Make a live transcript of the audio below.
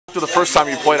After the first time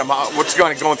you played him, what's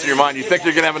going through your mind? You think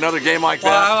you're going to have another game like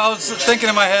that? Well, I was thinking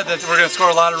in my head that we're going to score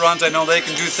a lot of runs. I know they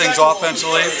can do things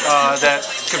offensively that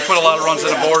can put a lot of runs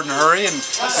on the board in a hurry. And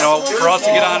for us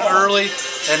to get on early,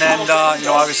 and then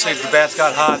obviously if the bats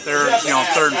got hot, they're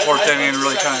third and fourth inning and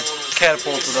really kind of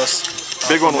catapulted us.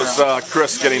 Big one was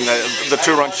Chris getting the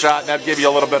two-run shot, and that gave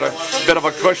you a bit of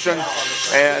a cushion.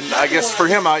 And I guess for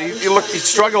him, he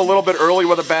struggled a little bit early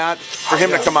with a bat. For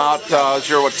him to come out as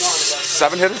your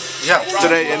seven-hitter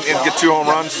today and get 2 home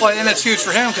runs. Well, and it's huge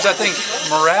for him because I think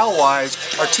morale-wise,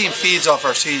 our team feeds off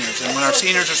our seniors, and when our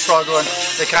seniors are struggling,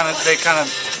 they kind of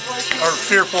are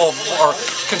fearful or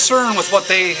concerned with what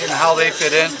they and how they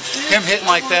fit in. Him hitting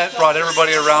like that brought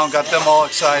everybody around, got them all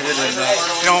excited,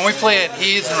 and when we play at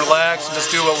ease and relax and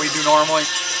just do what we do normally,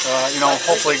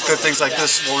 hopefully good things like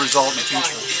this will result in the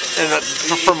future. And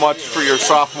for your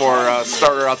sophomore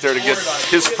starter out there to get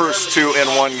his first 2 in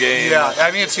one game. Yeah,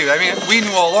 it's huge. We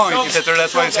knew all along he could hit there.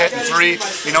 That's why he's hitting 3.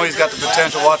 We know he's got the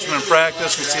potential. Watch him in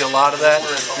practice. We see a lot of that.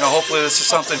 Hopefully this is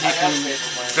something he can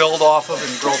build off of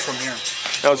and grow from here.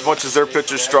 Now, as much as their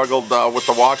pitchers struggled with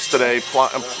the walks today,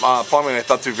 Plumbing I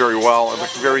thought did very well. It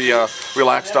looked very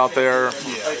relaxed out there,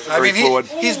 very fluid.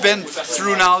 He's been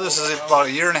through now. This is about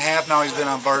 1.5 years now he's been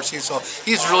on varsity, so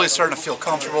he's really starting to feel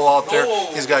comfortable out there.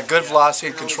 He's got good velocity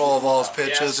and control of all his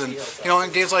pitches, and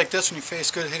in games like this when you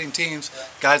face good hitting teams,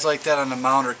 guys like that on the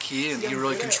mound are key, and he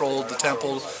really controlled the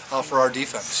tempo for our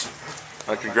defense.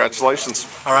 Congratulations.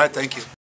 All right, thank you.